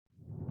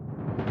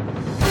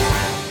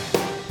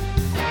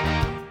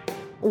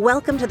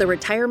Welcome to the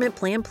Retirement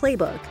Plan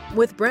Playbook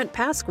with Brent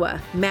Pasqua,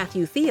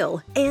 Matthew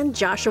Thiel, and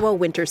Joshua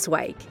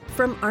Winterswike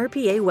from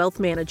RPA Wealth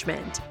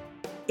Management.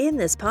 In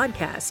this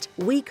podcast,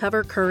 we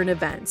cover current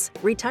events,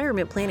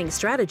 retirement planning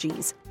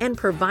strategies, and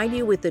provide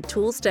you with the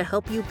tools to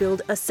help you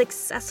build a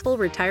successful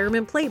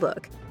retirement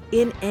playbook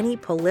in any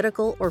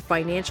political or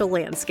financial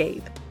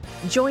landscape.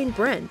 Join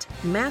Brent,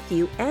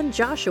 Matthew, and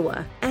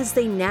Joshua as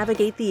they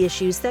navigate the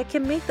issues that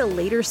can make the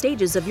later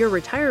stages of your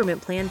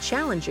retirement plan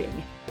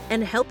challenging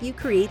and help you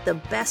create the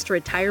best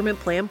retirement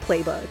plan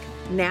playbook.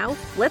 Now,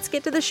 let's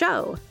get to the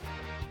show.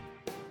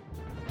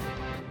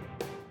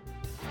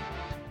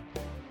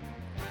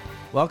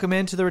 Welcome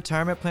into the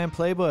Retirement Plan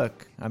Playbook.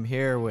 I'm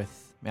here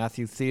with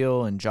Matthew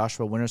Thiel and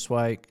Joshua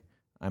Winterswike.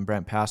 I'm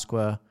Brent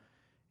Pasqua.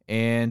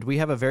 And we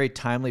have a very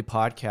timely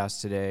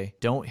podcast today.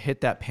 Don't hit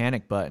that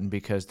panic button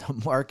because the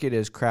market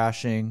is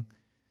crashing.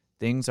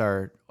 Things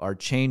are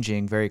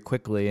changing very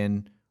quickly.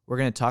 And we're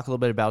going to talk a little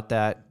bit about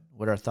that,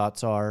 what our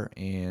thoughts are,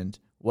 and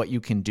what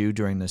you can do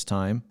during this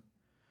time.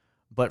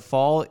 But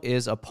fall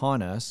is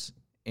upon us,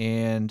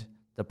 and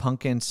the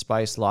pumpkin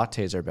spice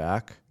lattes are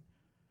back.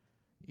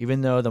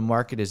 Even though the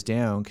market is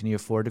down, can you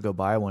afford to go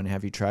buy one?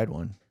 Have you tried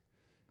one?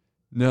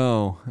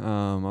 No,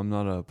 I'm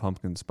not a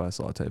pumpkin spice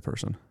latte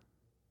person.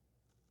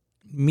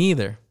 Me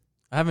either.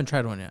 I haven't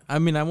tried one yet. I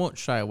mean, I won't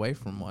shy away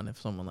from one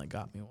if someone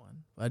got me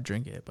one. I'd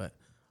drink it, but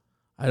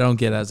I don't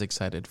get as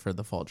excited for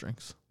the fall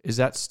drinks. Is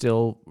that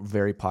still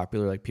very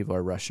popular? Like people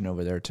are rushing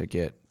over there to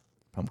get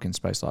pumpkin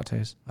spice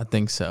lattes? I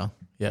think so.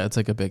 Yeah, it's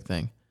a big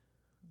thing.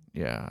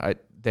 Yeah,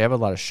 they have a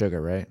lot of sugar,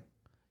 right?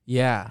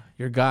 Yeah,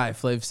 your guy,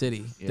 Flav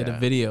City, did a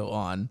video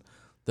on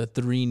the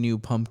 3 new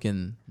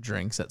pumpkin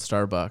drinks at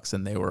Starbucks,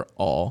 and they were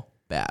all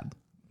bad.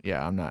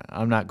 Yeah, I'm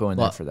not going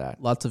there for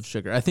that. Lots of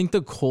sugar. I think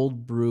the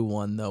cold brew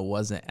one, though,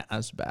 wasn't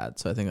as bad.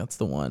 So I think that's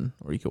the one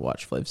where you could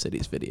watch Flav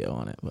City's video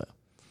on it, but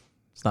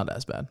it's not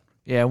as bad.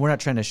 Yeah, we're not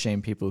trying to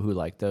shame people who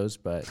like those,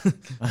 but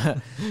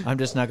I'm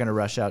just not going to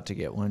rush out to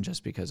get one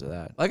just because of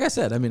that. Like I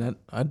said, I mean,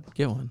 I'd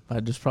get one.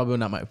 But just probably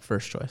not my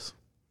first choice.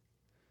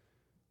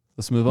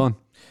 Let's move on.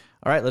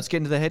 All right, let's get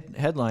into the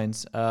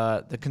headlines.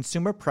 The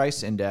Consumer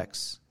Price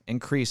Index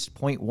increased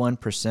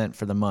 0.1%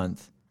 for the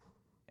month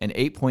and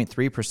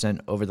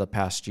 8.3% over the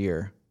past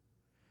year.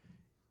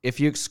 If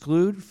you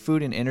exclude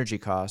food and energy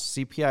costs,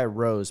 CPI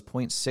rose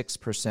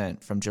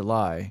 0.6% from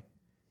July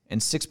and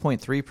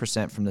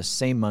 6.3% from the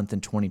same month in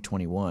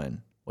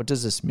 2021. What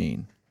does this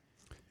mean?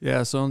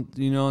 Yeah, so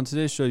on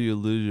today's show, you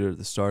alluded at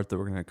the start that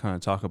we're going to kind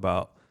of talk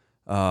about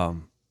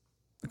kind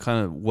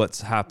of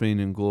what's happening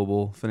in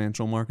global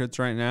financial markets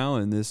right now,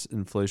 and this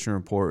inflation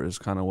report is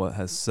kind of what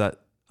has set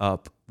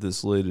up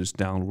this latest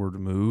downward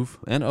move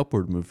and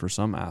upward move for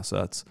some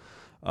assets.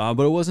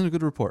 But it wasn't a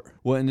good report.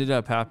 What ended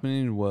up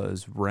happening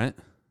was rent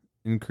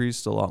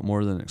increased a lot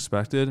more than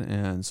expected,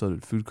 and so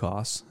did food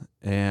costs.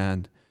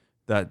 And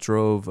that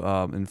drove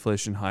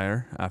inflation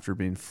higher after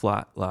being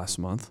flat last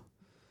month.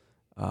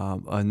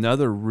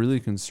 Another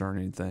really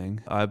concerning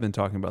thing, I've been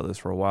talking about this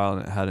for a while,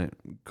 and it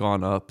hadn't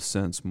gone up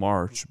since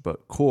March,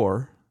 but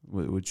core,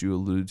 which you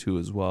alluded to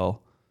as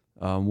well,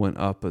 went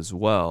up as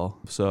well.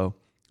 So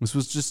this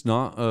was just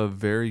not a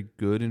very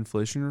good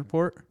inflation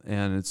report,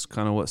 and it's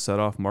kind of what set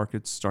off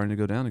markets starting to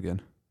go down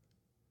again.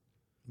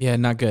 Yeah,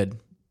 not good.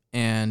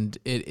 And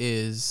it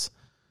is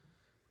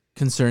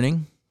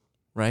concerning,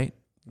 right?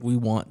 We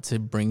want to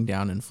bring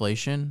down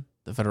inflation.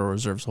 The Federal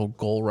Reserve's whole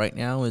goal right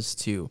now is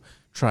to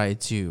try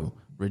to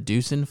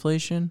reduce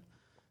inflation.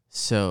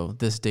 So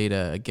this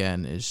data,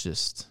 again, is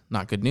just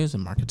not good news,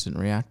 and markets didn't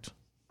react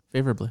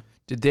favorably.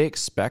 Did they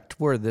expect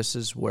where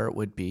it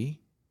would be?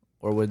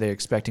 Or were they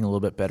expecting a little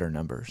bit better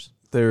numbers?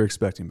 They were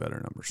expecting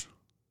better numbers.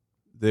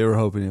 They were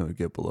hoping it would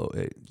get below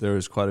 8. There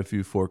was quite a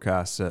few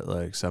forecasts at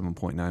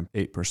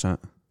 7.98%.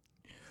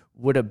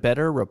 Would a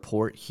better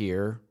report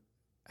here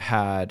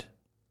had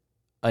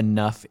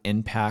enough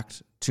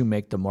impact to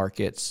make the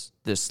markets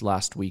this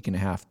last week and a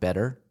half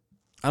better?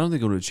 I don't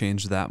think it would have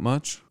changed that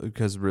much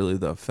because really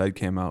the Fed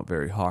came out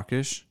very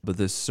hawkish, but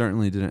this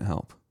certainly didn't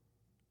help.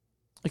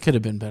 It could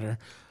have been better.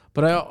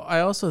 But I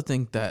also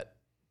think that,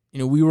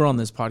 we were on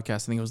this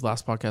podcast, I think it was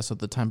last podcast at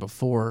the time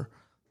before,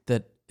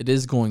 that it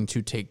is going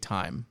to take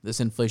time.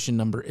 This inflation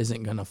number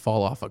isn't going to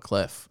fall off a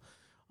cliff.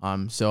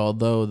 So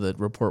although the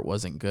report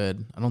wasn't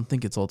good, I don't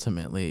think it's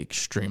ultimately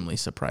extremely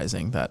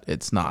surprising that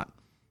it's not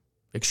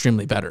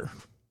extremely better.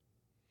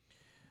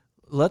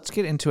 Let's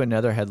get into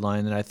another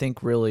headline that I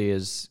think really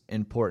is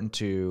important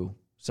to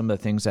some of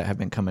the things that have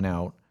been coming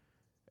out.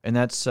 And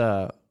that's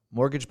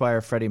mortgage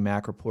buyer Freddie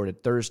Mac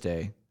reported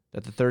Thursday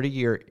that the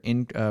 30-year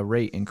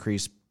rate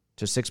increased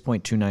to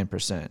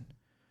 6.29%.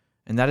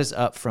 And that is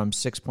up from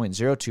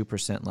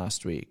 6.02%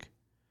 last week.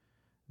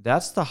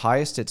 That's the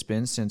highest it's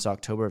been since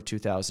October of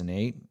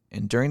 2008.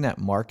 And during that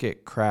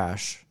market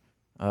crash,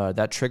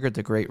 that triggered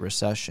the Great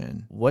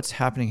Recession. What's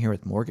happening here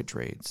with mortgage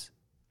rates?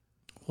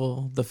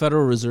 Well, the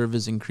Federal Reserve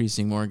is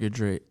increasing mortgage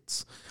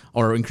rates,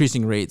 or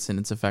increasing rates, and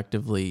it's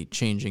effectively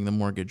changing the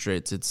mortgage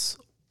rates. It's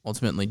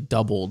ultimately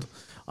doubled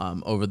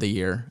over the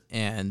year.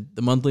 And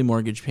the monthly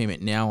mortgage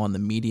payment now on the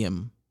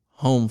medium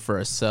home for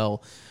a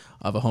sale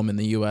of a home in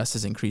the U.S.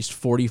 has increased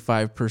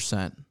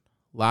 45%.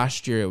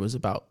 Last year, it was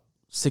about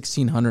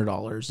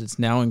 $1,600. It's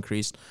now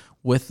increased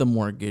with the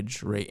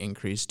mortgage rate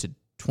increase to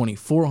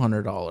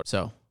 $2,400.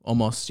 So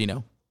almost,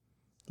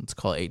 let's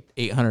call it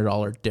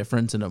 $800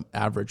 difference in an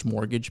average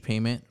mortgage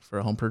payment for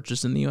a home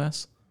purchase in the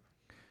U.S.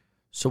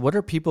 So what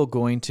are people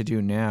going to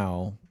do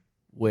now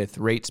with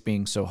rates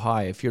being so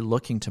high? If you're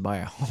looking to buy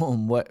a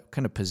home, what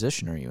kind of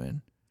position are you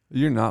in?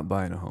 You're not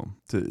buying a home,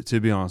 to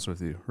be honest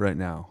with you, right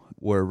now.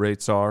 Where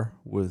rates are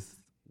with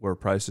where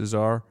prices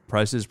are,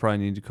 prices probably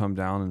need to come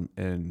down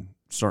in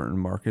certain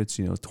markets,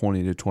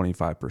 20 to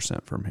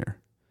 25% from here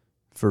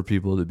for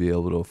people to be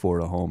able to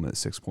afford a home at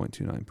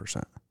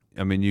 6.29%.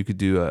 I mean, you could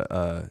do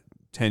a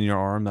 10-year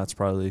ARM. That's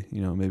probably,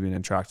 maybe an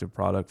attractive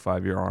product.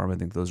 5-year ARM, I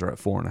think those are at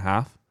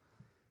 4.5.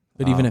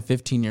 But even at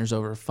 15 years,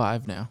 over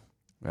 5 now.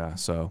 Yeah,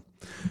 so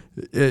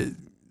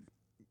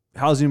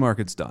housing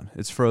market's done.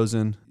 It's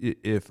frozen.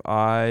 If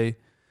I,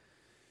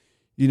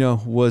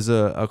 was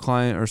a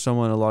client or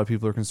someone, a lot of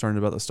people are concerned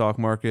about the stock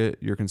market.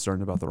 You're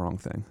concerned about the wrong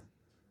thing,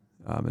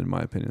 in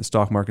my opinion. The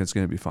stock market's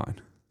going to be fine.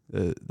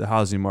 The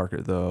housing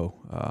market, though,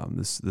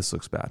 this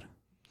looks bad.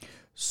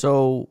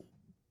 So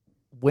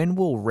when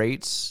will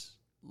rates,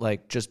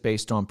 just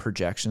based on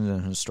projections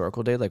and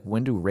historical data,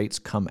 when do rates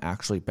come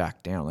actually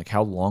back down?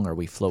 How long are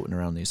we floating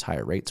around these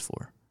higher rates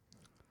for?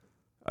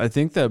 I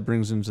think that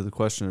brings into the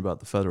question about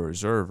the Federal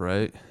Reserve,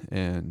 right?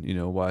 And,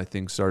 why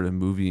things started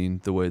moving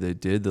the way they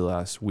did the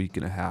last week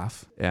and a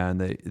half. And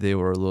they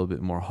were a little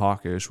bit more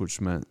hawkish, which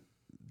meant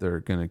they're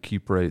going to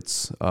keep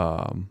rates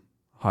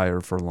higher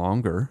for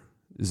longer,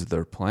 is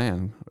their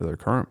plan or their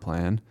current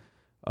plan.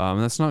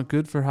 And that's not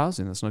good for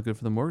housing. That's not good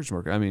for the mortgage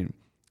market. I mean,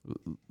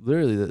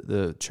 literally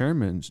the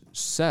chairman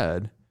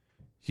said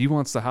he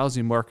wants the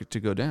housing market to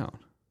go down.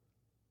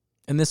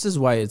 And this is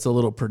why it's a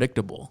little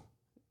predictable.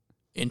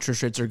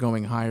 Interest rates are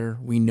going higher.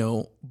 We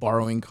know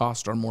borrowing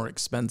costs are more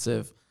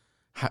expensive.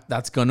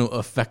 That's going to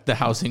affect the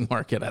housing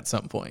market at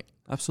some point.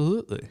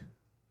 Absolutely.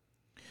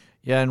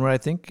 Yeah, and what I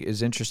think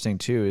is interesting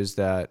too is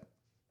that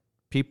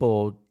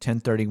people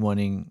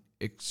 1031ing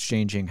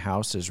exchanging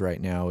houses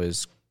right now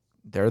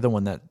they're the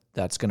one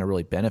that's going to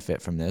really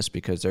benefit from this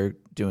because they're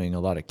doing a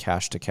lot of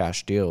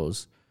cash-to-cash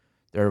deals.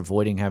 They're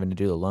avoiding having to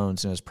do the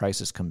loans, and as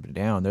prices come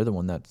down, they're the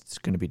one that's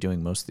going to be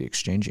doing most of the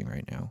exchanging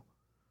right now.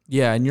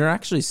 Yeah, and you're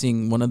actually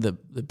seeing one of the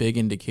big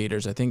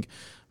indicators. I think,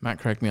 Matt,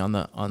 correct me on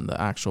the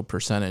actual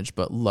percentage,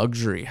 but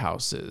luxury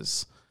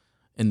houses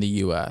in the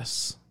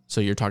U.S., so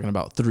you're talking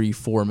about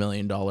 $3-4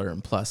 million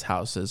and plus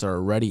houses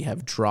already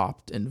have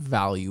dropped in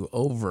value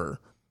over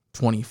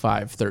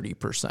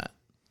 25-30%.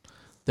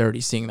 They're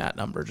already seeing that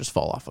number just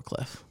fall off a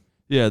cliff.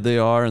 Yeah, they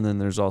are. And then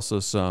there's also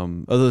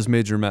some of those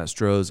major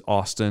metros,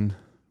 Austin,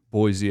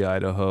 Boise,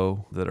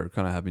 Idaho, that are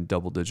kind of having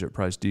double-digit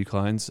price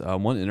declines.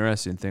 One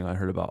interesting thing I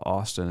heard about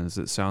Austin is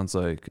it sounds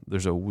like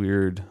there's a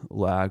weird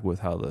lag with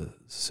how the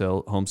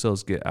home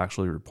sales get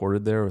actually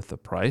reported there with the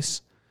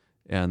price,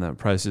 and that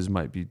prices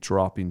might be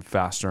dropping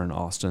faster in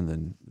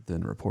Austin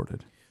than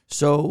reported.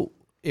 So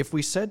if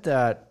we said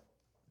that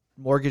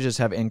mortgages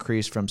have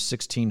increased from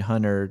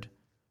 $1,600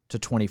 to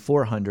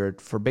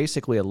 $2,400 for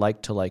basically a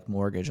like-to-like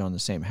mortgage on the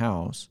same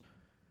house,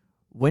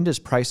 when does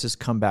prices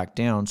come back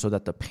down so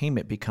that the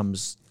payment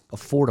becomes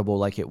affordable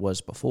like it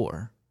was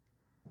before?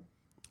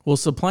 Well,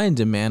 supply and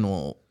demand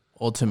will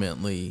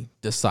ultimately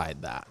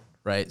decide that,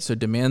 right? So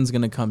demand's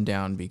going to come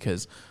down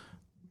because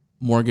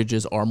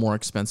mortgages are more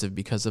expensive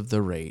because of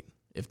the rate.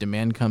 If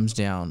demand comes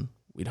down,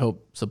 we'd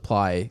hope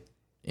supply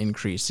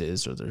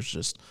increases or there's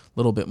just a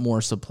little bit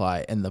more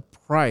supply, and the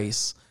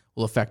price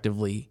will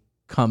effectively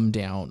come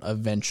down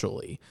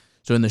eventually.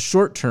 So in the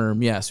short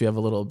term, yes, we have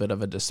a little bit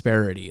of a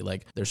disparity.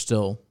 There's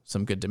still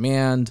some good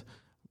demand.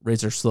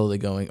 Rates are slowly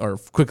going or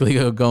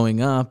quickly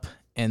going up.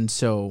 And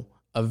so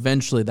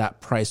eventually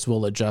that price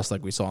will adjust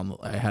like we saw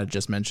I had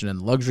just mentioned in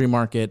the luxury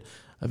market.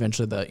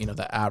 Eventually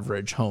the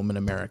average home in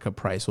America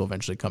price will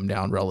eventually come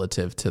down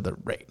relative to the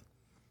rate.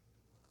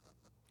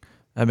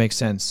 That makes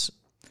sense.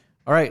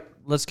 All right,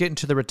 let's get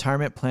into the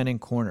retirement planning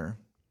corner.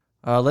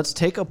 Let's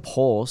take a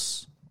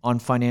pulse on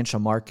financial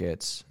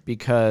markets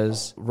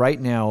because right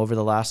now over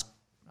the last,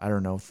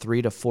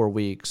 3 to 4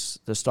 weeks,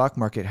 the stock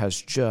market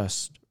has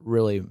just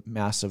really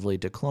massively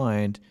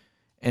declined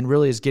and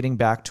really is getting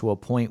back to a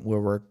point where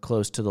we're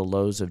close to the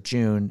lows of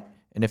June,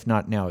 and if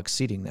not now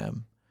exceeding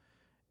them.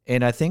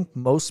 And I think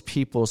most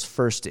people's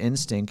first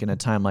instinct in a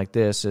time like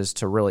this is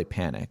to really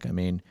panic. I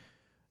mean,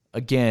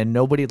 again,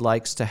 nobody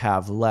likes to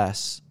have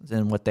less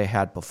than what they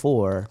had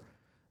before.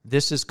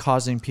 This is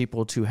causing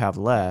people to have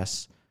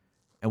less,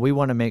 and we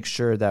want to make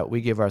sure that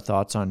we give our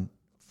thoughts on,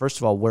 first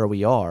of all, where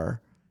we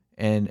are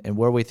and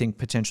where we think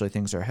potentially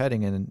things are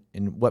heading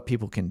and what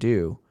people can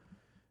do.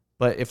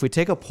 But if we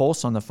take a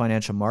pulse on the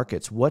financial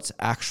markets, what's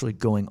actually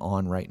going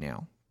on right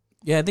now?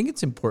 Yeah, I think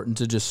it's important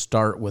to just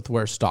start with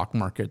where stock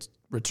market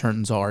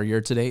returns are year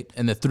to date.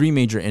 And the three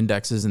major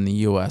indexes in the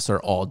U.S.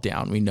 are all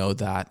down. We know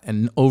that.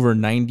 And over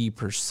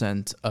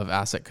 90% of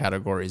asset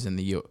categories in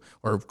the U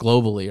or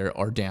globally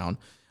are down.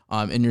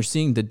 And you're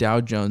seeing the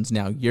Dow Jones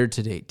now year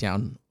to date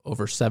down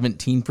over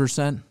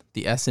 17%.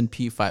 The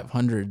S&P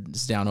 500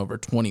 is down over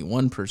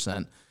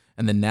 21%,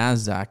 and the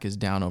NASDAQ is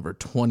down over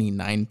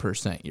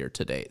 29% year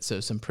to date.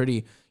 So some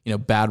pretty,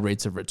 bad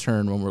rates of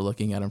return when we're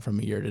looking at them from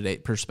a year to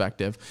date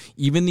perspective.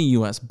 Even the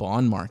U.S.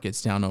 bond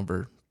market's down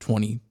over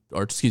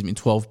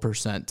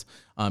 12%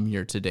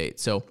 year to date.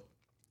 So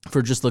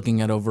for just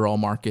looking at overall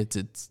markets,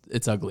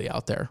 it's ugly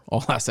out there.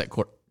 All asset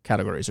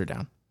categories are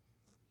down.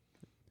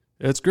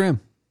 It's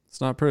grim.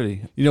 It's not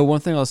pretty. One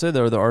thing I'll say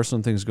there are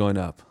some things going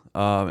up.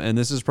 And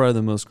this is probably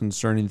the most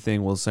concerning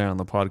thing we'll say on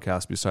the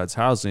podcast besides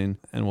housing,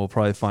 and we'll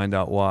probably find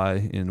out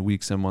why in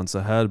weeks and months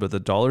ahead. But the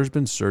dollar's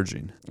been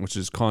surging, which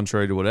is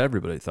contrary to what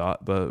everybody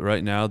thought. But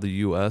right now, the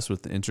U.S.,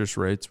 with the interest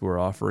rates we're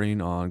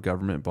offering on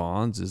government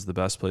bonds, is the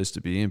best place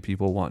to be, and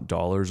people want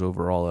dollars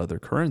over all other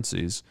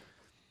currencies.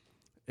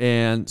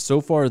 And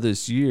so far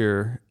this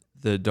year,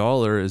 the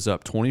dollar is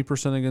up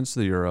 20% against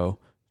the euro,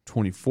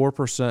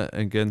 24%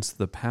 against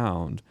the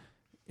pound,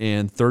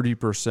 and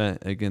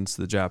 30% against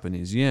the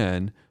Japanese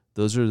yen.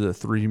 Those are the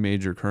three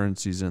major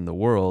currencies in the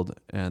world,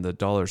 and the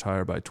dollar's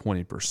higher by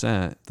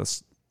 20%.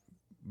 That's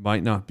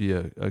might not be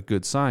a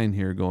good sign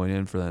here going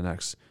in for the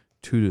next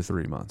 2 to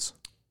 3 months.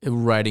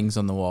 Writings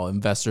on the wall.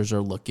 Investors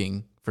are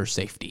looking for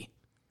safety.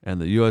 And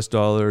the U.S.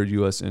 dollar,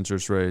 U.S.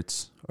 interest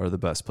rates are the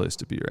best place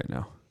to be right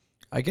now.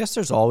 I guess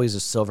there's always a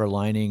silver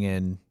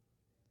lining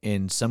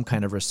in some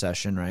kind of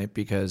recession, right?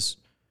 Because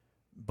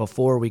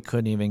before we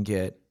couldn't even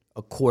get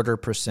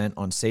 0.25%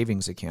 on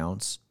savings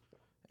accounts,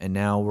 and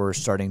now we're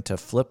starting to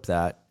flip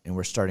that, and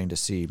we're starting to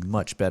see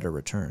much better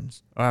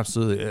returns.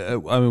 Absolutely.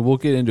 I mean, we'll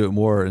get into it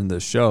more in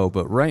the show,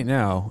 but right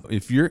now,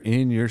 if you're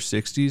in your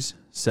 60s,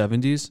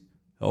 70s,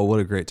 oh, what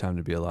a great time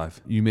to be alive.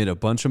 You made a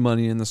bunch of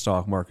money in the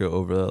stock market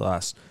over the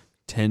last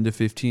 10 to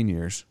 15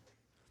 years.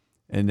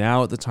 And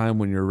now at the time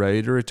when you're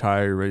ready to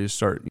retire, you're ready to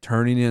start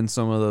turning in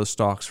some of those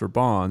stocks for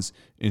bonds,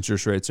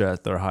 interest rates are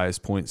at their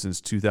highest point since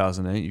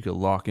 2008. You could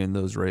lock in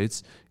those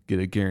rates, get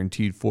a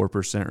guaranteed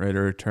 4% rate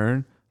of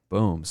return.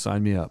 Boom,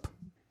 sign me up.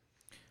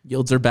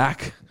 Yields are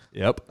back.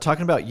 Yep.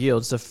 Talking about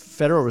yields, the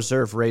Federal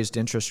Reserve raised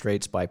interest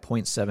rates by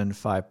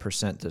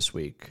 0.75% this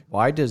week.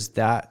 Why does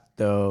that,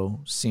 though,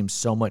 seem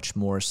so much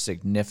more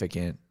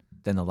significant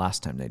than the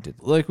last time they did?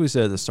 Like we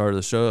said at the start of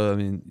the show, I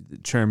mean,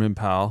 Chairman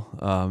Powell,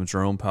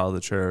 Jerome Powell, the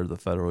chair of the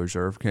Federal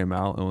Reserve, came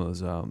out and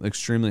was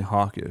extremely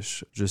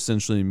hawkish, which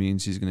essentially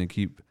means he's going to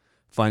keep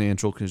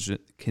financial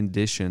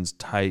conditions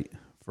tight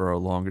for a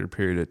longer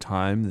period of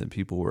time than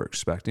people were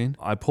expecting.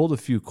 I pulled a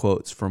few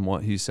quotes from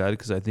what he said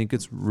because I think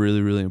it's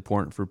really, really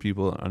important for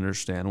people to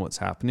understand what's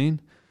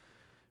happening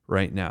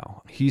right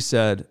now. He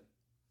said,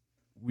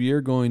 "We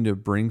are going to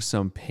bring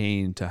some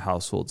pain to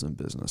households and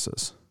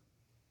businesses."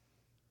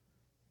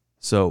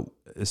 So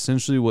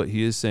essentially what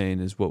he is saying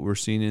is what we're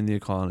seeing in the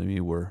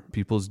economy where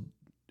people's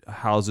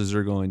houses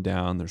are going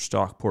down, their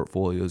stock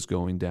portfolios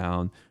going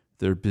down,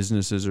 their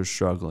businesses are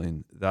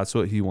struggling. That's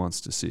what he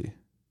wants to see.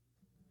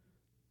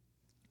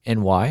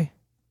 And why?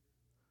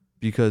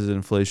 Because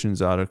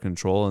inflation's out of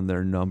control and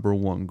their number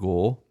one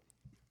goal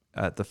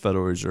at the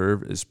Federal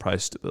Reserve is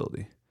price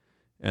stability.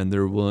 And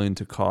they're willing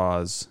to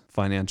cause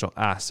financial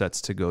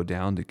assets to go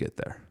down to get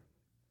there.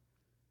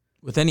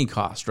 With any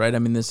cost, right? I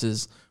mean, this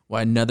is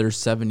why another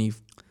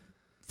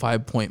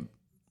 75-point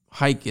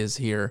hike is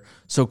here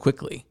so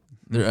quickly.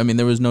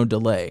 There was no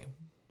delay.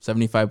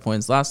 75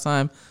 points last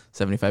time,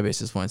 75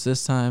 basis points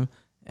this time,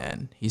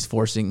 and he's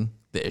forcing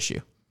the issue.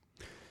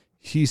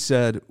 He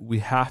said, we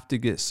have to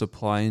get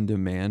supply and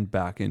demand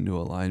back into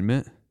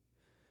alignment.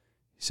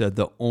 He said,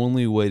 the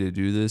only way to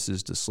do this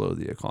is to slow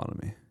the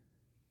economy.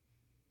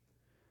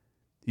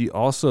 He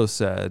also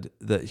said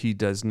that he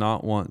does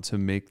not want to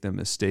make the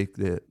mistake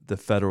that the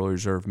Federal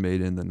Reserve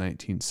made in the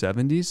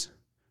 1970s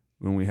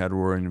when we had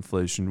roaring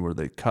inflation where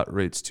they cut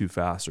rates too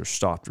fast or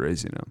stopped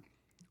raising them.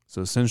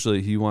 So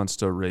essentially, he wants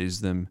to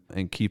raise them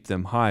and keep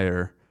them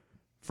higher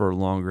for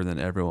longer than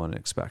everyone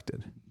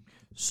expected.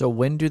 So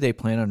when do they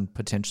plan on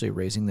potentially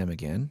raising them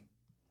again?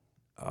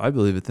 I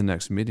believe at the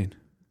next meeting.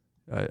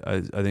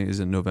 I think, is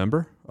it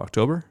November,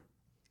 October?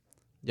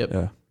 Yep.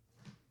 Yeah.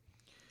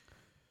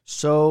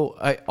 So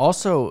I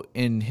also,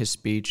 in his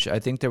speech, I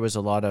think there was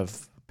a lot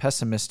of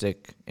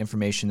pessimistic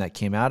information that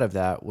came out of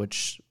that,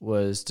 which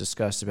was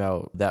discussed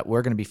about that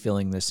we're going to be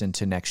feeling this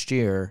into next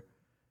year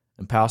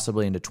and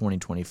possibly into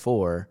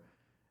 2024.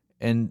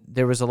 And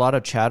there was a lot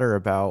of chatter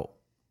about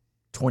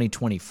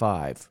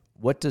 2025.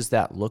 What does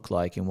that look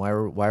like, and why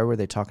were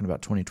they talking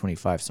about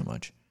 2025 so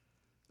much?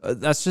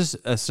 That's just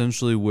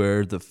essentially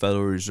where the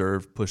Federal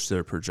Reserve pushed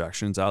their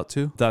projections out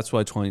to. That's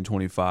why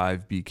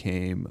 2025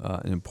 became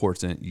an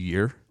important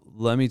year.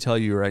 Let me tell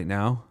you right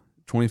now,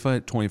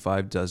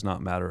 2025 does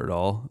not matter at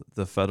all.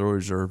 The Federal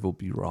Reserve will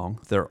be wrong.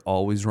 They're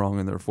always wrong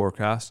in their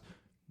forecast.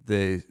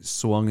 They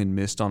swung and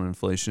missed on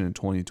inflation in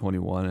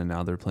 2021, and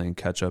now they're playing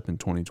catch up in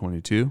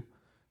 2022.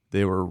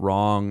 They were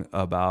wrong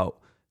about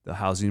the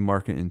housing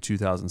market in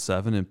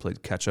 2007 and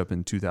played catch up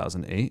in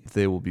 2008.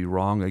 They will be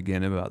wrong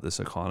again about this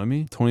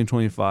economy.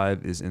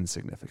 2025 is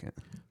insignificant.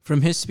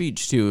 From his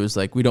speech too, it was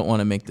like, we don't want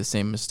to make the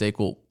same mistake.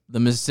 Well, the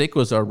mistake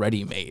was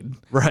already made.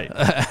 Right.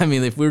 I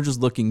mean, if we were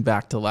just looking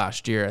back to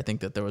last year, I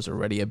think that there was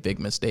already a big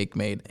mistake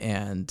made.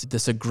 And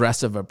this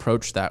aggressive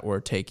approach that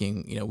we're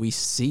taking, we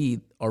see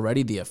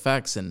already the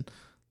effects and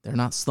they're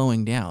not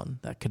slowing down.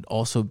 That could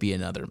also be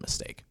another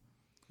mistake.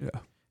 Yeah.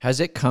 Has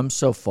it come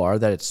so far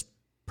that it's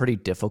pretty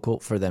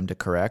difficult for them to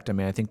correct? I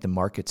mean, I think the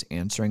market's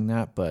answering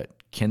that, but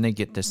can they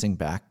get this thing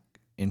back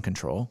in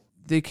control?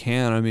 They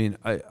can. I mean,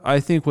 I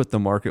think what the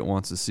market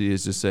wants to see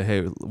is just say,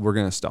 hey, we're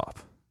going to stop.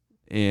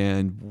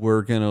 And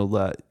we're going to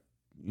let,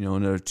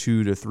 another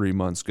 2 to 3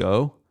 months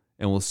go,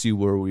 and we'll see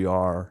where we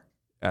are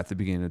at the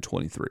beginning of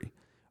 23.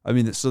 I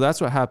mean, so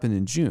that's what happened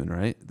in June,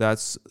 right?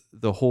 That's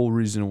the whole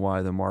reason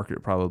why the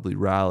market probably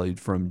rallied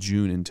from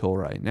June until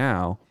right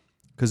now,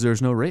 because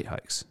there's no rate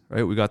hikes,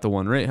 right? We got the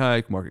one rate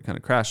hike, market kind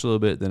of crashed a little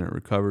bit, then it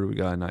recovered. We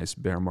got a nice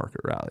bear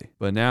market rally.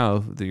 But now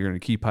that you're going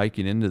to keep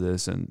hiking into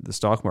this, and the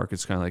stock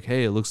market's kind of like,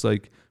 hey, it looks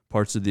like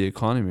parts of the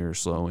economy are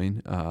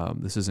slowing.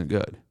 This isn't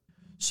good.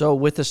 So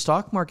with the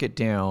stock market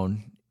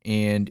down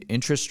and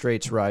interest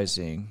rates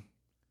rising,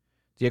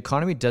 the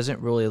economy doesn't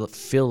really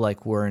feel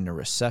like we're in a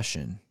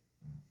recession.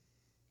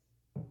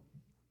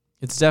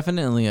 It's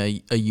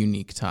definitely a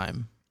unique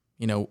time.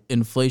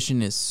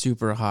 Inflation is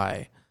super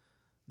high.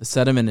 The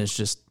sentiment is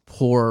just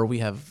poor. We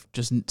have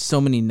just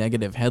so many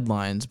negative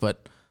headlines,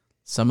 but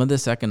some of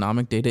this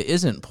economic data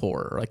isn't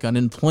poor. Like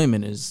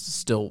unemployment is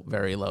still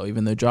very low,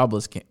 even though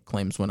jobless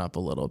claims went up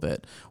a little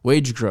bit.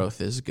 Wage growth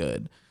is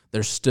good.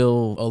 There's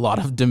still a lot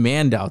of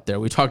demand out there.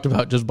 We talked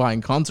about just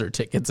buying concert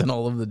tickets and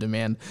all of the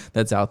demand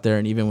that's out there,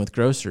 and even with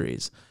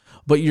groceries.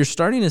 But you're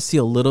starting to see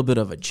a little bit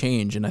of a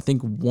change. And I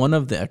think one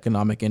of the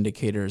economic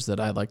indicators that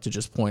I'd like to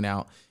just point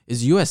out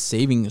is U.S.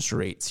 savings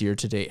rates year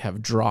to date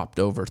have dropped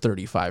over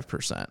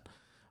 35%.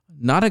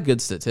 Not a good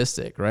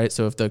statistic, right?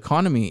 So if the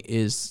economy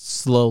is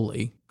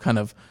slowly kind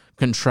of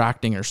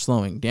contracting or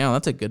slowing down,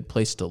 that's a good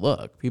place to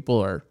look. People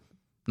are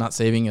not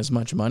saving as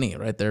much money,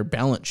 right? Their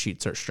balance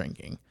sheets are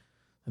shrinking.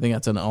 I think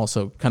that's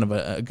also kind of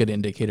a good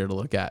indicator to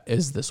look at.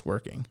 Is this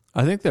working?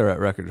 I think they're at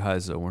record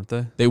highs, though, weren't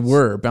they? They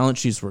were. Balance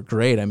sheets were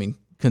great. I mean,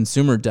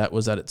 consumer debt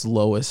was at its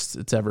lowest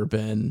it's ever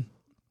been.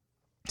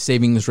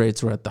 Savings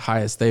rates were at the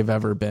highest they've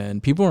ever been.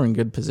 People were in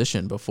good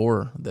position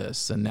before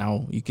this, and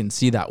now you can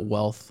see that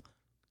wealth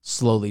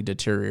slowly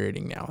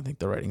deteriorating now. I think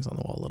the writing's on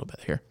the wall a little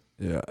bit here.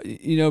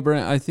 Yeah.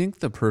 Brent, I think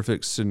the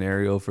perfect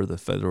scenario for the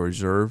Federal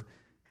Reserve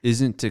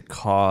isn't to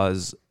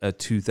cause a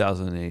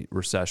 2008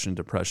 recession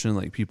depression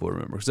like people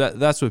remember, because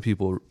that's what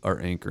people are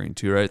anchoring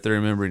to, right? They're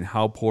remembering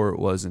how poor it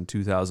was in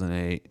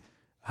 2008,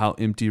 how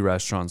empty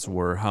restaurants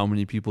were, how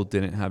many people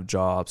didn't have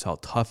jobs, how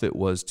tough it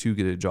was to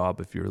get a job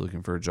if you were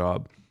looking for a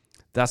job.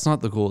 That's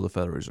not the goal of the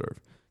Federal Reserve.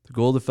 The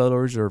goal of the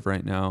Federal Reserve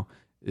right now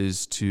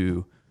is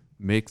to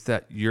make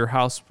that your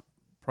house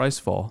price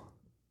fall,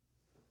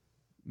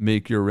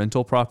 make your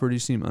rental property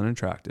seem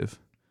unattractive,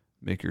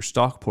 make your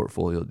stock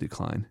portfolio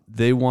decline.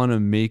 They want to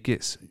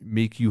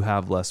make you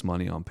have less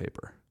money on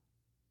paper.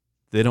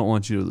 They don't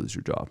want you to lose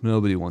your job.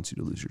 Nobody wants you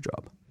to lose your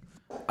job.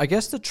 I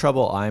guess the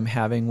trouble I'm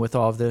having with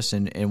all of this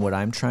and what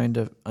I'm trying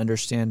to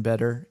understand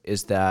better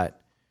is that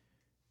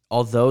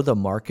although the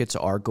markets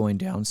are going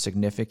down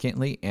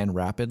significantly and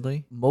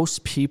rapidly,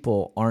 most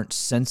people aren't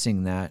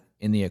sensing that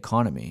in the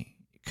economy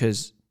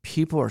because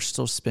people are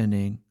still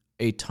spending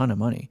a ton of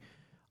money.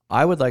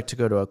 I would like to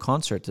go to a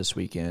concert this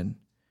weekend,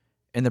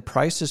 and the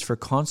prices for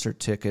concert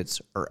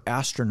tickets are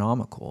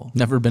astronomical.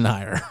 Never been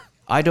higher.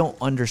 I don't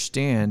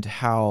understand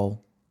how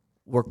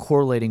we're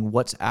correlating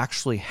what's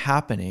actually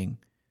happening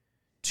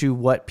to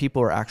what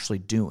people are actually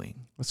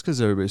doing. That's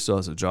because everybody still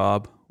has a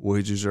job.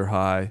 Wages are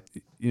high.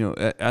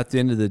 At the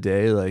end of the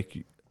day,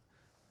 like,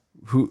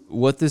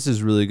 what this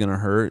is really going to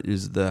hurt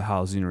is the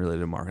housing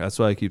related market. That's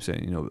why I keep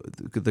saying,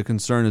 the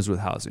concern is with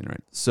housing,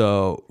 right?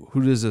 So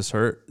who does this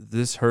hurt?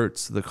 This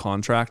hurts the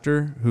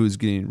contractor who's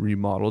getting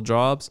remodel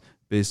jobs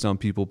based on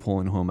people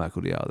pulling home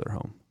equity out of their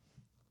home.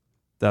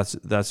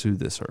 That's who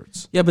this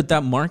hurts. Yeah, but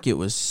that market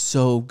was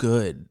so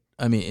good.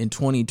 I mean, in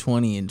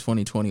 2020 and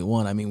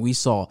 2021, we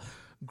saw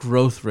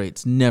growth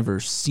rates never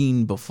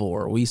seen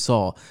before. We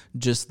saw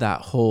just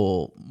that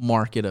whole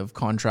market of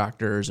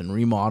contractors and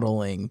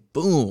remodeling.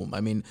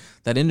 Boom.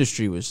 That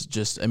industry was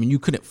just, you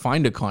couldn't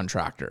find a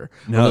contractor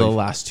over the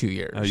last 2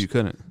 years. No, you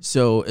couldn't.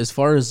 So as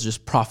far as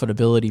just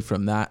profitability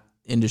from that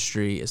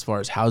industry, as far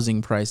as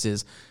housing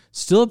prices,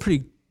 still a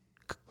pretty,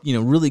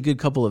 really good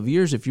couple of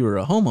years if you were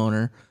a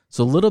homeowner.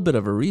 So a little bit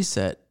of a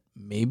reset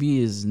maybe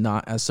is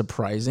not as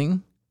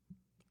surprising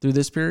through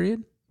this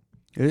period.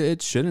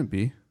 It shouldn't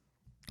be.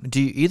 Do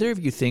either of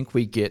you think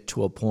we get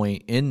to a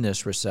point in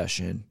this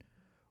recession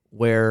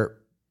where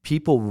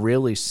people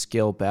really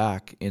scale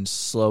back and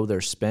slow their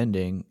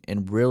spending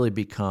and really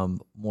become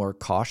more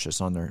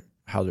cautious on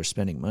how they're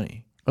spending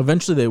money?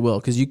 Eventually they will,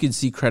 because you can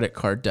see credit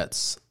card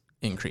debts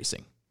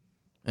increasing.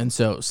 And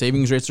so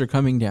savings rates are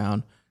coming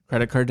down,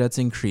 credit card debts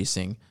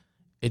increasing.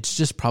 It's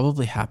just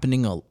probably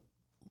happening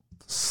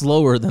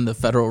slower than the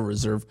Federal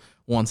Reserve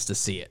wants to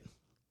see it.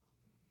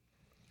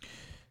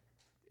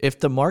 If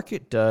the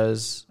market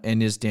does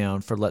and is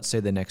down for, let's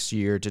say, the next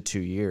year to 2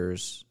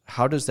 years,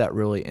 how does that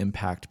really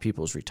impact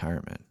people's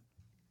retirement?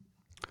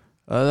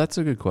 That's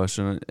a good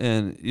question.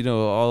 And, I'll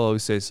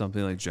always say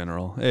something like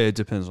general. Hey, it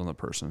depends on the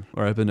person,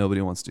 right? But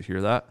nobody wants to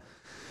hear that.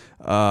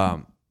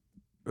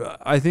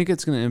 I think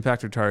it's going to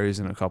impact retirees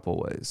in a couple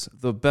ways.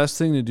 The best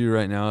thing to do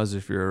right now is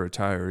if you're a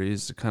retiree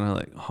is to kind of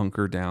like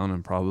hunker down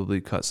and probably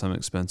cut some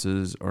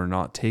expenses or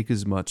not take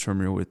as much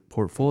from your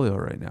portfolio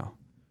right now,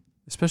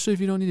 especially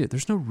if you don't need it.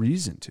 There's no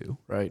reason to.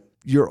 Right.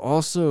 You're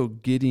also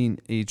getting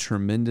a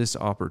tremendous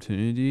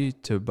opportunity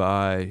to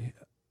buy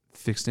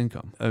fixed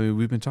income. I mean,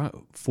 we've been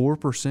talking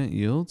 4%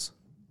 yields.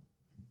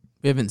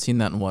 We haven't seen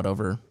that in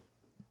over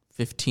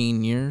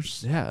 15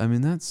 years. Yeah, I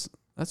mean that's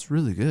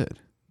really good.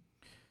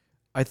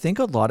 I think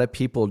a lot of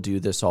people do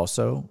this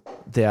also,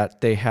 that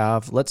they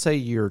have, let's say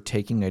you're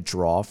taking a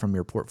draw from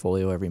your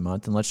portfolio every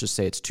month, and let's just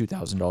say it's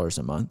 $2,000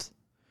 a month.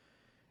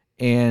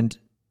 And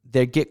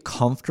they get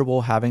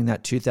comfortable having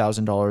that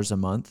 $2,000 a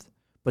month,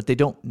 but they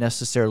don't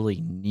necessarily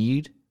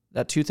need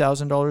that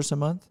 $2,000 a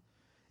month.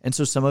 And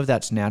so some of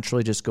that's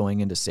naturally just going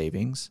into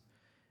savings.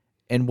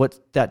 And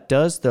what that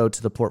does, though,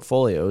 to the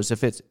portfolio is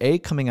if it's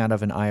coming out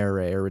of an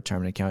IRA or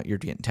retirement account, you're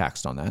getting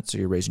taxed on that, so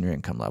you're raising your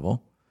income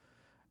level.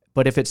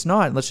 But if it's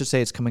not, let's just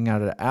say it's coming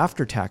out of an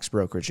after-tax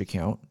brokerage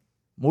account,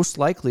 most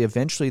likely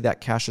eventually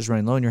that cash is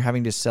running low and you're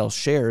having to sell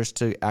shares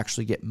to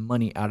actually get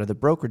money out of the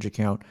brokerage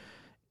account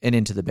and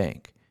into the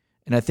bank.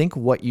 And I think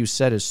what you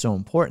said is so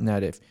important,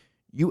 that if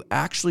you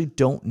actually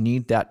don't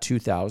need that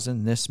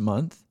 $2,000 this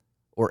month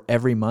or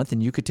every month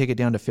and you could take it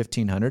down to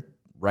 $1,500,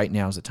 right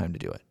now is the time to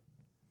do it.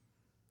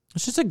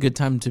 It's just a good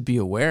time to be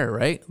aware,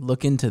 right?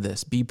 Look into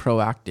this, be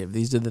proactive.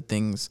 These are the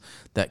things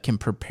that can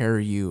prepare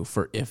you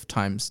for if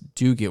times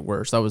do get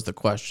worse. That was the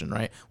question,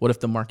 right? What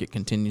if the market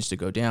continues to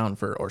go down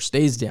or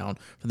stays down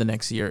for the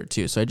next year or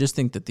two? So I just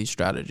think that these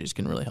strategies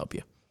can really help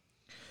you.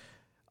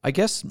 I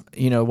guess,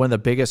 one of the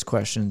biggest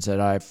questions that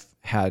I've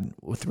had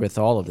with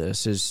all of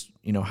this is,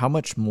 how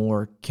much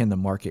more can the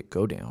market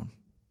go down?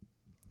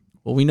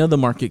 Well, we know the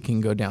market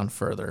can go down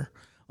further.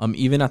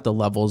 Even at the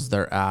levels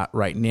they're at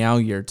right now,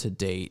 year to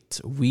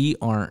date, we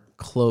aren't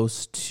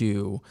close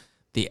to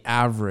the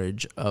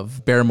average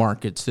of bear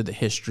markets through the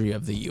history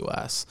of the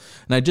U.S.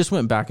 And I just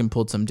went back and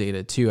pulled some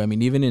data too. I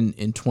mean, even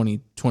in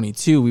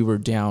 2022, we were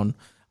down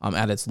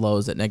at its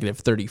lows at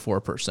negative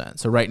 34%.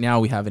 So right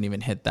now we haven't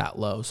even hit that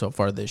low so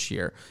far this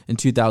year. In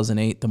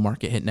 2008, the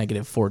market hit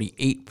negative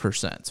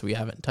 48%. So we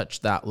haven't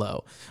touched that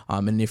low.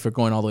 And if we're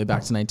going all the way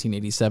back to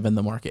 1987,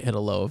 the market hit a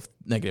low of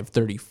negative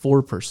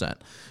 34%.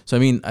 So,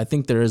 I mean, I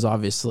think there is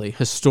obviously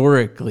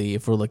historically,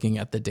 if we're looking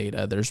at the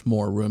data, there's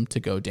more room to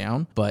go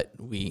down, but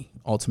we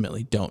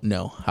ultimately don't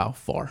know how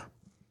far.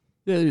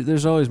 Yeah,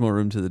 there's always more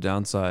room to the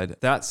downside.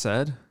 That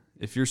said,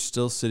 if you're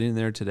still sitting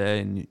there today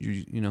and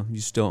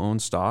you still own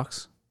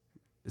stocks,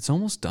 it's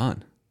almost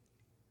done.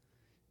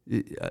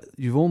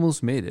 You've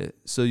almost made it.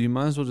 So you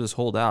might as well just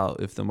hold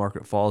out. If the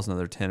market falls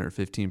another 10 or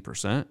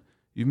 15%,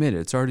 you've made it.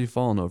 It's already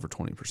fallen over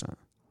 20%.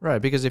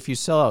 Right, because if you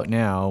sell out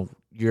now,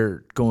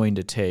 you're going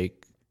to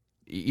take,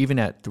 even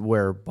at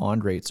where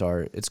bond rates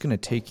are, it's going to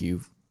take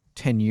you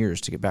 10 years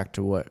to get back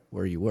to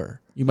where you were.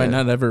 You might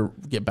not ever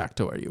get back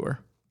to where you were.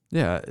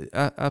 Yeah,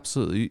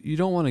 absolutely. You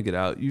don't want to get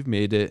out. You've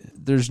made it.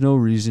 There's no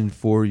reason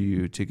for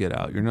you to get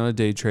out. You're not a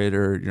day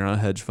trader. You're not a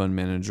hedge fund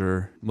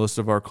manager. Most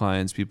of our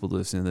clients, people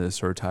listening to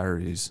this, are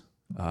retirees.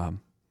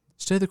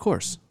 Stay the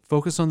course.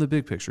 Focus on the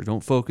big picture.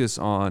 Don't focus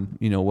on,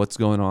 what's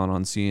going on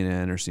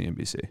CNN or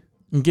CNBC.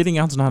 And getting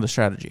out's not a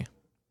strategy.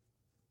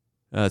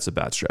 That's a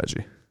bad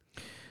strategy.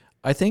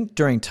 I think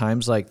during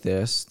times like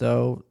this,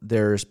 though,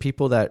 there's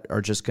people that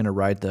are just going to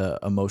ride the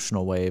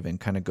emotional wave and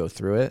kind of go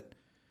through it.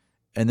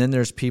 And then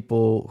there's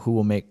people who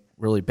will make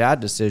really bad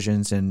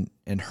decisions and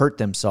hurt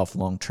themselves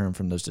long-term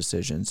from those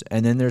decisions.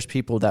 And then there's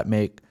people that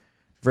make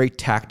very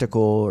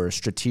tactical or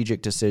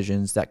strategic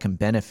decisions that can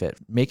benefit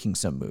making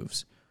some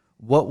moves.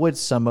 What would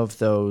some of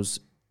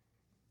those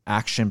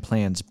action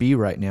plans be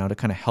right now to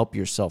kind of help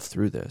yourself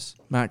through this?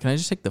 Matt, can I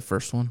just take the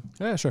first one?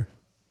 Yeah, sure.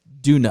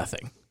 Do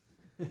nothing.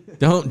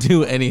 Don't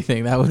do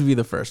anything. That would be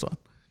the first one.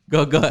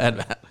 Go ahead,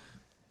 Matt.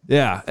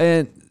 Yeah,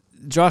 and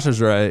Josh is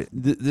right.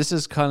 This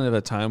is kind of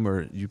a time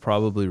where you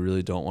probably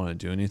really don't want to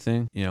do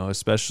anything,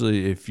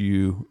 especially if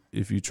you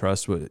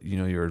trust what,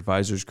 your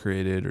advisors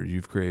created or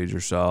you've created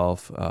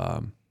yourself.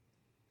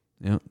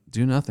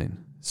 Do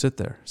nothing. Sit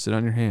there, sit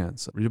on your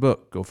hands, read a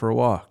book, go for a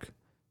walk.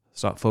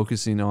 Stop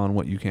focusing on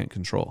what you can't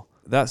control.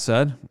 That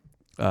said,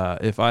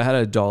 if I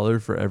had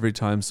 $1 for every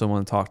time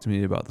someone talked to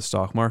me about the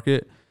stock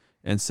market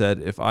and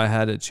said, if I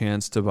had a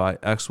chance to buy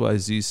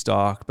XYZ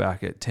stock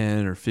back at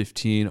 10 or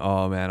 15,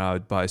 oh man, I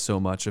would buy so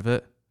much of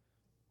it.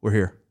 We're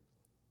here.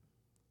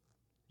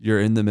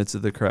 You're in the midst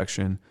of the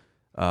correction.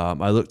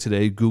 I looked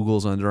today,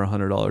 Google's under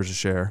 $100 a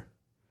share.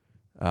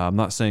 I'm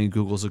not saying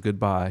Google's a good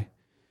buy,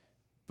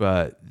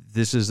 but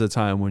this is the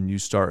time when you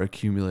start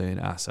accumulating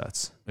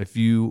assets. If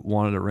you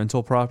wanted a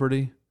rental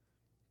property,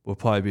 we'll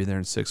probably be there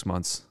in 6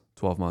 months.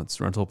 12 months.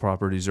 Rental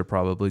properties are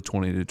probably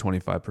 20 to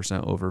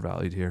 25%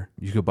 overvalued here.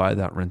 You could buy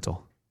that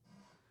rental.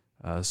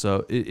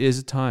 So it is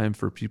a time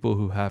for people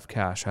who have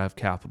cash, have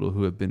capital,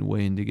 who have been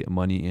waiting to get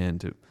money in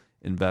to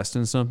invest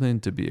in something,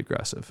 to be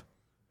aggressive.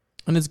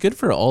 And it's good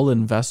for all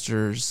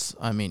investors.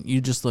 I mean, you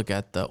just look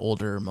at the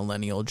older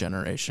millennial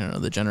generation or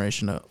the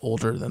generation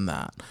older than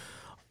that.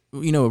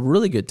 You know, a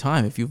really good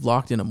time if you've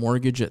locked in a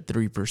mortgage at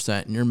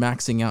 3% and you're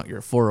maxing out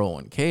your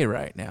 401k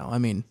right now. I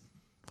mean,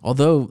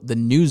 although the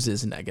news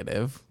is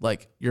negative,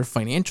 like your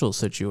financial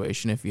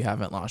situation, if you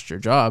haven't lost your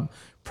job,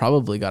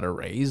 probably got a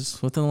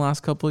raise within the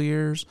last couple of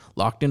years,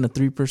 locked in a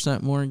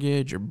 3%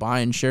 mortgage, you're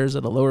buying shares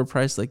at a lower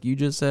price like you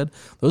just said.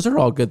 Those are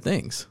all good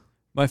things.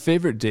 My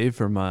favorite day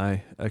for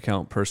my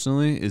account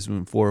personally is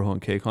when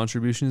 401k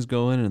contributions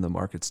go in and the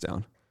market's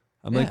down.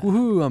 I'm like,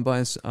 woohoo,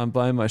 I'm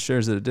buying my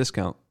shares at a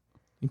discount.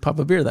 You pop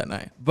a beer that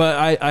night.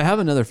 But I have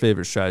another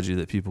favorite strategy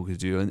that people could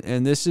do.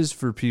 And this is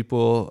for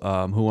people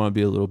who want to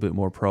be a little bit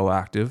more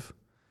proactive.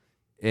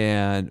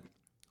 And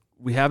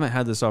we haven't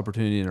had this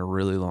opportunity in a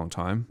really long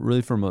time,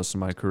 really for most of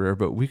my career,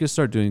 but we could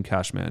start doing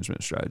cash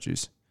management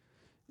strategies.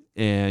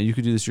 And you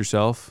could do this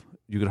yourself.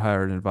 You could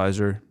hire an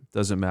advisor.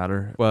 Doesn't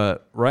matter.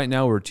 But right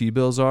now where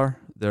T-bills are,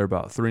 they're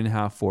about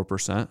 3.5%,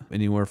 4%,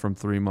 anywhere from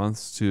 3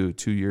 months to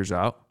 2 years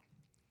out.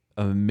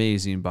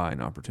 Amazing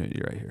buying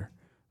opportunity right here.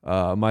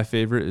 My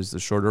favorite is the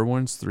shorter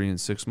ones, 3 and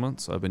 6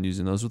 months. I've been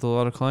using those with a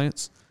lot of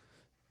clients.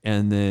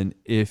 And then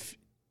if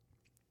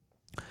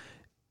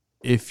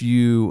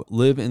you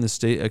live in the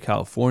state of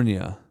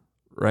California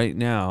right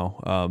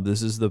now,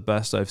 this is the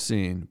best I've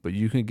seen, but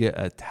you can get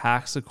a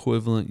tax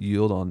equivalent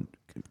yield on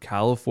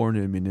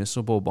California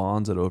municipal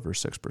bonds at over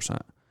 6%.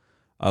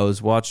 I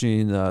was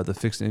watching the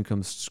fixed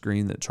income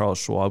screen that Charles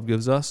Schwab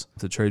gives us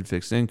to trade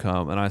fixed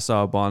income, and I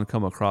saw a bond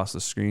come across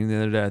the screen the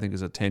other day. I think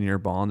it's a 10-year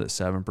bond at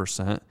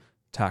 7%.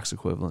 Tax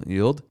equivalent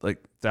yield.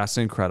 Like, that's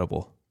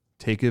incredible.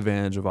 Take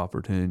advantage of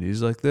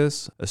opportunities like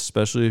this,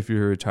 especially if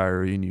you're a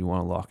retiree and you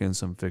want to lock in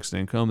some fixed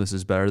income. This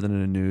is better than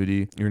an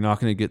annuity. You're not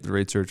going to get the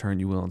rates of return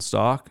you will in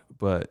stock,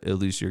 but at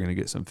least you're going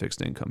to get some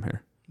fixed income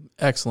here.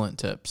 Excellent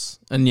tips.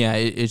 And yeah,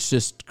 it's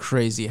just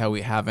crazy how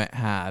we haven't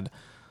had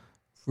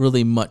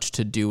really much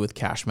to do with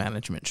cash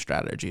management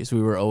strategies.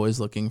 We were always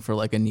looking for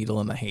like a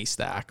needle in the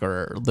haystack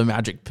or the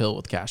magic pill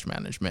with cash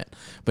management.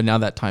 But now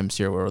that time's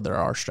here where there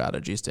are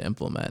strategies to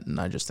implement. And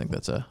I just think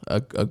that's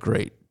a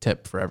great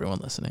tip for everyone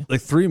listening. Like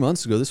 3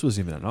 months ago, this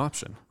wasn't even an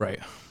option. Right.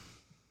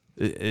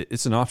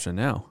 It's an option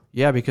now.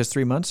 Yeah, because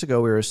 3 months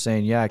ago we were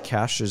saying,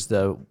 cash is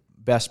the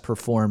best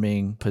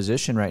performing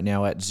position right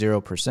now at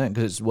 0%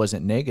 because it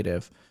wasn't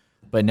negative.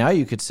 But now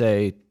you could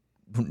say,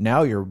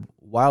 now you're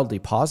wildly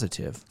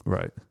positive.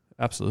 Right.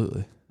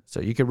 Absolutely. So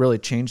you could really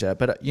change that.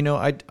 But,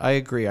 I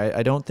agree.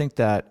 I don't think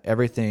that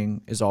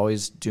everything is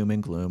always doom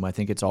and gloom. I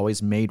think it's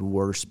always made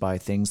worse by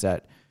things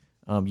that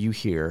you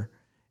hear.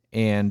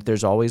 And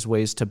there's always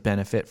ways to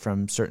benefit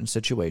from certain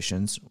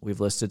situations. We've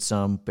listed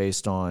some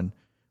based on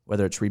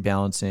whether it's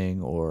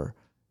rebalancing or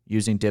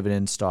using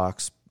dividend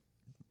stocks,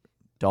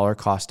 dollar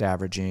cost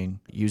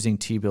averaging, using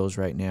T-bills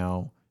right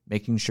now,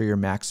 making sure you're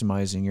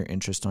maximizing your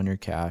interest on your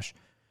cash.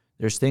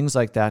 There's things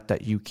like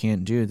that you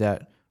can do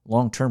that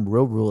long-term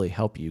will really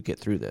help you get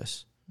through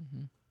this.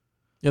 Mm-hmm.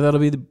 Yeah, that'll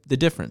be the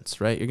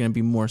difference, right? You're going to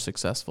be more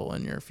successful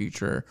in your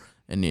future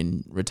and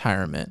in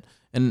retirement.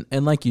 And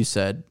like you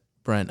said,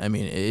 Brent, I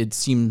mean, it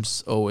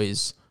seems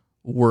always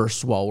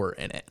worse while we're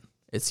in it.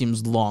 It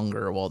seems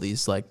longer while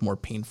these like more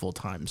painful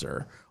times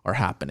are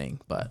happening,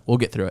 but we'll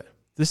get through it.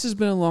 This has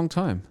been a long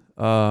time.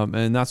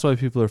 And that's why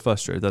people are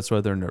frustrated. That's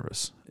why they're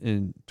nervous.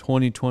 In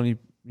 2020,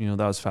 that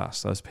was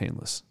fast. That was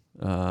painless.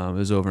 It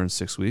was over in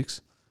 6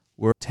 weeks.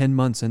 We're 10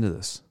 months into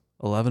this,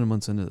 11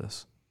 months into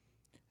this.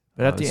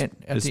 But at the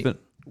end,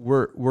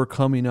 we're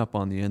coming up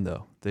on the end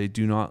though. They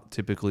do not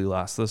typically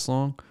last this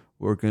long.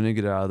 We're going to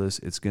get out of this.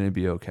 It's going to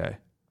be okay.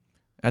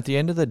 At the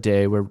end of the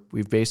day,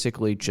 we've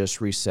basically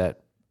just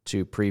reset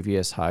to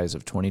previous highs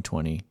of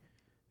 2020,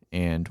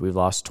 and we've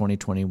lost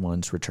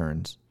 2021's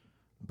returns.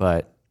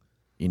 But,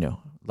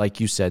 like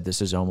you said,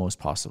 this is almost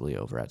possibly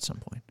over at some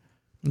point.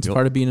 It's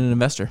part of being an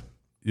investor.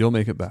 You'll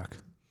make it back.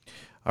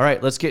 All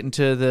right, let's get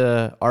into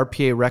the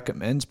RPA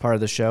Recommends part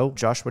of the show.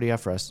 Josh, what do you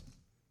have for us?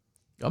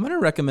 I'm going to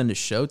recommend a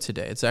show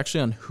today. It's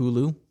actually on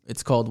Hulu.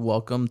 It's called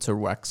Welcome to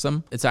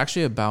Wrexham. It's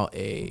actually about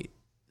a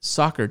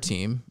soccer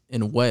team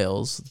in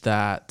Wales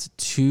that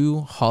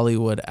 2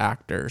 Hollywood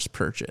actors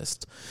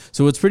purchased.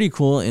 So what's pretty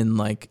cool in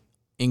like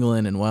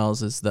England and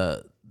Wales is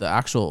the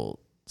actual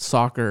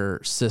soccer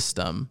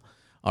system,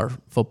 or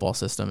football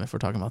system if we're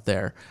talking about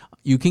there.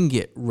 You can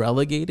get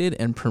relegated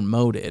and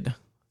promoted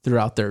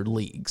throughout their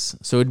leagues.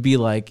 So it'd be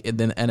like in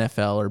the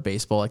NFL or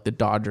baseball, like the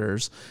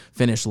Dodgers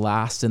finished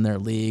last in their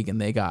league and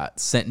they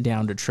got sent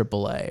down to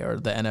AAA, or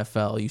the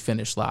NFL, you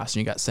finished last and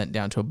you got sent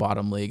down to a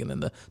bottom league, and then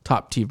the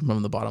top team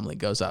from the bottom league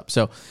goes up.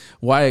 So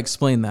why I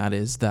explain that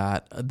is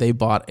that they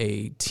bought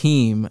a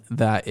team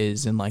that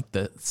is in like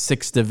the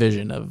 6th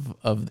division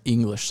of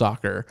English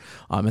soccer.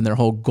 And their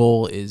whole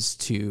goal is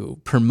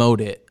to promote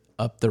it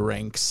up the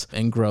ranks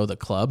and grow the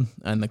club.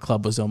 And the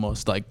club was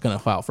almost like going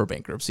to file for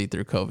bankruptcy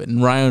through COVID.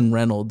 And Ryan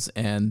Reynolds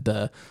and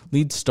the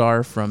lead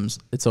star from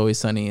It's Always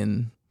Sunny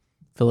in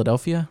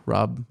Philadelphia.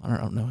 Rob, I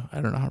don't know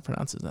how to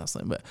pronounce his last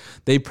name, but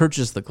they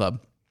purchased the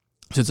club.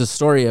 So it's a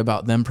story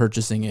about them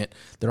purchasing it.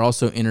 They're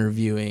also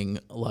interviewing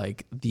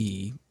like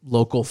the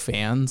local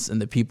fans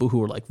and the people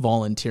who are like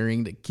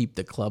volunteering to keep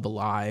the club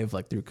alive,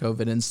 like through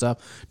COVID and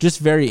stuff. Just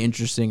very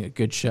interesting, a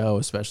good show,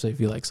 especially if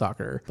you like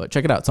soccer. But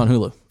check it out. It's on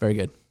Hulu. Very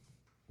good.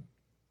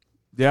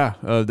 Yeah,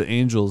 the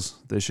Angels,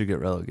 they should get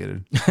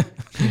relegated.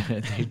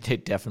 they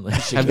definitely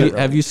should.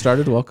 Have you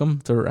started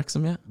Welcome to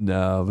Wrexham yet?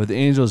 No, but the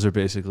Angels are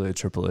basically a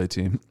AAA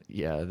team.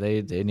 Yeah,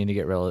 they need to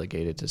get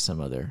relegated to some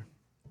other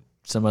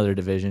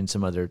division,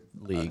 some other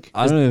league.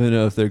 I don't even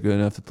know if they're good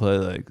enough to play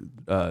like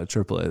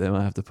AAA. They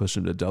might have to push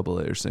them to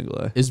AA or single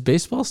A. Is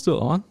baseball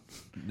still on?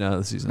 No,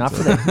 the season's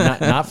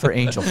not for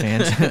Angel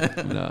fans.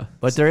 No,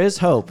 but there is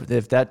hope.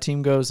 If that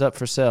team goes up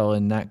for sale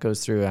and that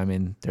goes through, I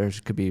mean, there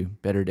could be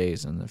better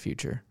days in the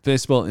future.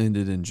 Baseball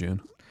ended in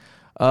June.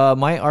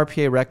 My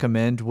RPA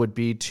recommend would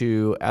be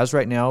to, as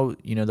right now,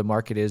 the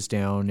market is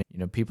down.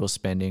 People's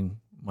spending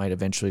might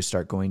eventually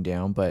start going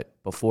down, but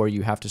before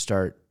you have to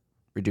start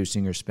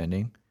reducing your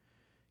spending,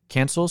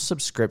 cancel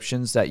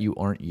subscriptions that you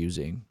aren't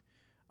using.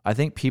 I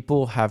think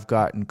people have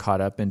gotten caught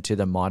up into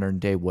the modern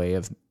day way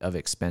of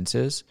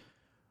expenses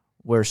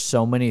where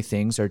so many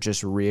things are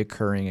just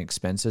reoccurring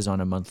expenses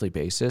on a monthly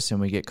basis,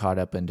 and we get caught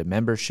up into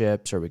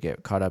memberships or we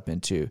get caught up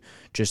into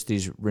just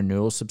these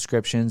renewal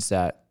subscriptions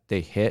that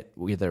they hit,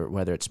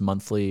 whether it's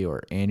monthly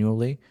or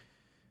annually.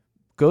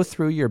 Go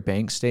through your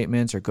bank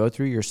statements or go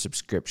through your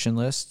subscription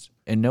list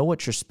and know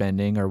what you're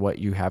spending or what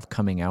you have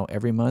coming out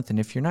every month. And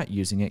if you're not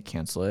using it,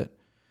 cancel it.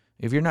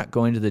 If you're not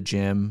going to the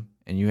gym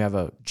and you have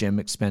a gym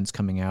expense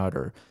coming out,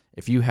 or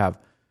if you have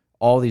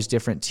all these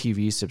different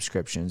TV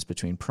subscriptions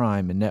between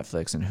Prime and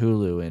Netflix and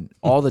Hulu and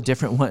all the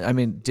different ones, I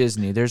mean,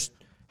 Disney, there's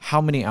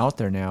how many out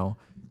there now?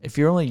 If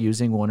you're only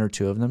using one or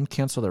two of them,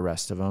 cancel the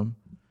rest of them.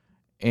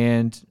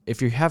 And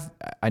if you have,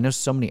 I know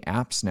so many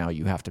apps now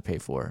you have to pay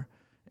for.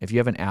 If you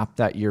have an app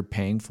that you're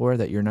paying for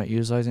that you're not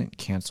utilizing,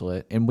 cancel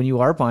it. And when you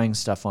are buying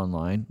stuff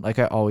online, like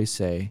I always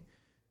say,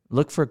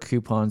 look for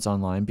coupons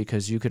online,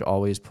 because you could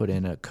always put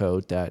in a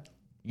code that's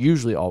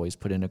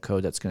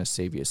going to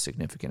save you a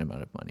significant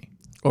amount of money.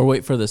 Or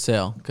wait for the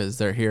sale, because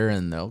they're here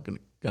and they're going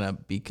to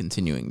be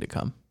continuing to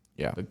come.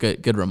 Yeah. But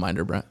good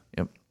reminder, Brent.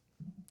 Yep.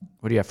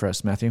 What do you have for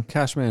us, Matthew?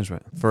 Cash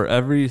management. For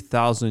every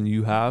 $1,000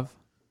 you have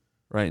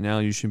right now,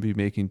 you should be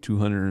making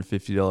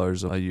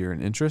 $250 a year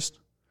in interest.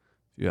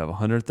 If you have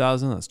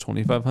 $100,000, that's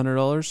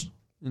 $2,500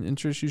 in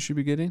interest you should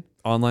be getting.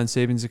 Online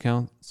savings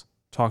accounts,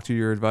 talk to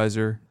your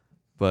advisor,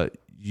 but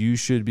you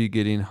should be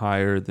getting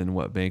higher than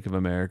what Bank of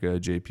America,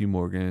 JP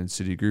Morgan, and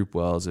Citigroup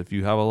Wells. If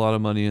you have a lot of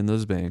money in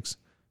those banks,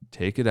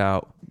 take it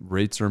out.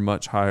 Rates are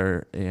much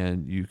higher,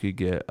 and you could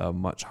get a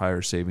much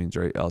higher savings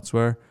rate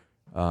elsewhere.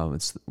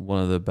 It's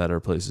one of the better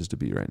places to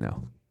be right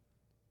now.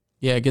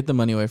 Yeah, get the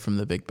money away from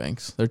the big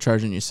banks. They're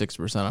charging you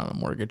 6% on a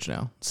mortgage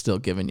now, still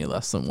giving you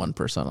less than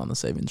 1% on the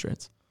savings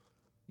rates.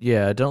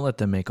 Yeah, don't let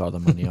them make all the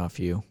money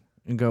off you.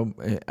 And go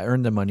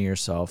earn the money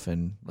yourself,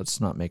 and let's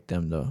not make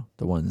them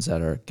the ones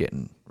that are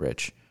getting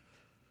rich.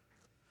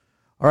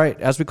 All right,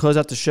 as we close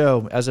out the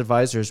show, as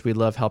advisors, we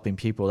love helping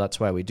people. That's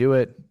why we do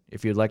it.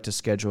 If you'd like to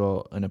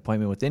schedule an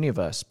appointment with any of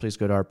us, please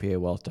go to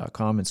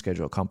rpawealth.com and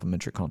schedule a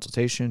complimentary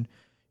consultation.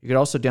 You could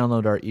also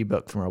download our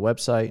ebook from our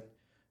website.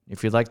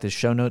 If you'd like the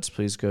show notes,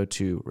 please go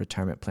to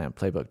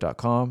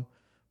retirementplanplaybook.com.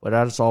 But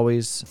as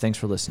always, thanks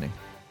for listening.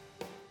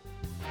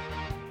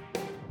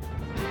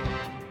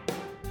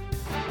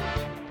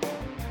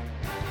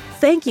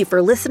 Thank you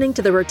for listening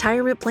to the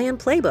Retirement Plan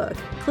Playbook.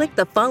 Click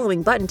the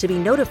following button to be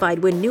notified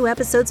when new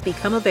episodes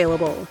become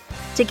available.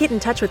 To get in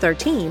touch with our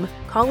team,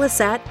 call us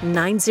at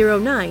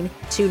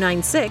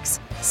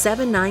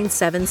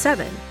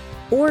 909-296-7977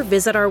 or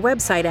visit our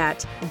website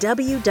at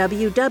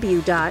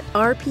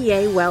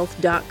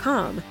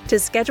www.rpawealth.com to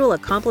schedule a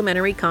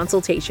complimentary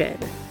consultation.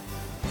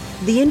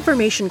 The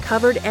information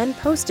covered and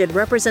posted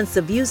represents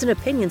the views and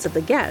opinions of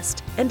the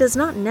guest and does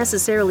not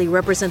necessarily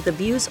represent the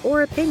views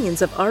or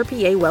opinions of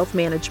RPA Wealth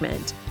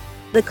Management.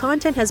 The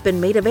content has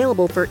been made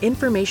available for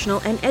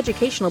informational and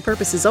educational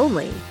purposes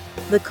only.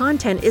 The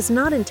content is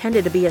not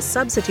intended to be a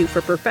substitute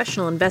for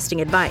professional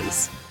investing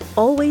advice.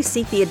 Always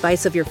seek the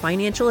advice of your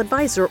financial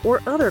advisor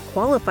or other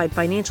qualified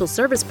financial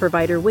service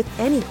provider with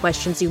any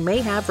questions you may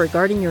have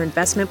regarding your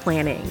investment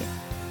planning.